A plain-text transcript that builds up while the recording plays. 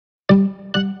Hey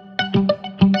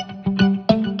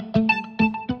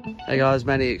guys,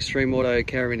 Matty, Extreme Auto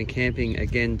Caravan and Camping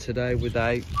again today with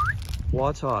a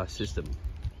Witi system.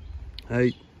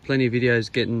 Hey, plenty of videos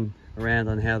getting around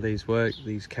on how these work,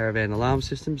 these caravan alarm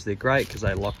systems. They're great because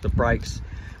they lock the brakes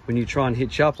when you try and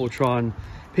hitch up or try and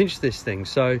pinch this thing.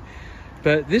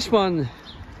 But this one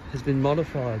has been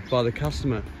modified by the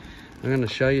customer. I'm going to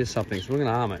show you something. So we're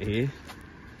going to arm it here.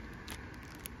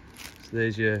 So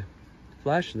there's your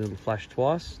flash, and it'll flash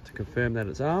twice to confirm that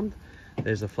it's armed.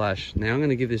 There's the flash. Now I'm going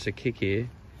to give this a kick here.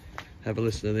 Have a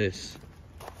listen to this.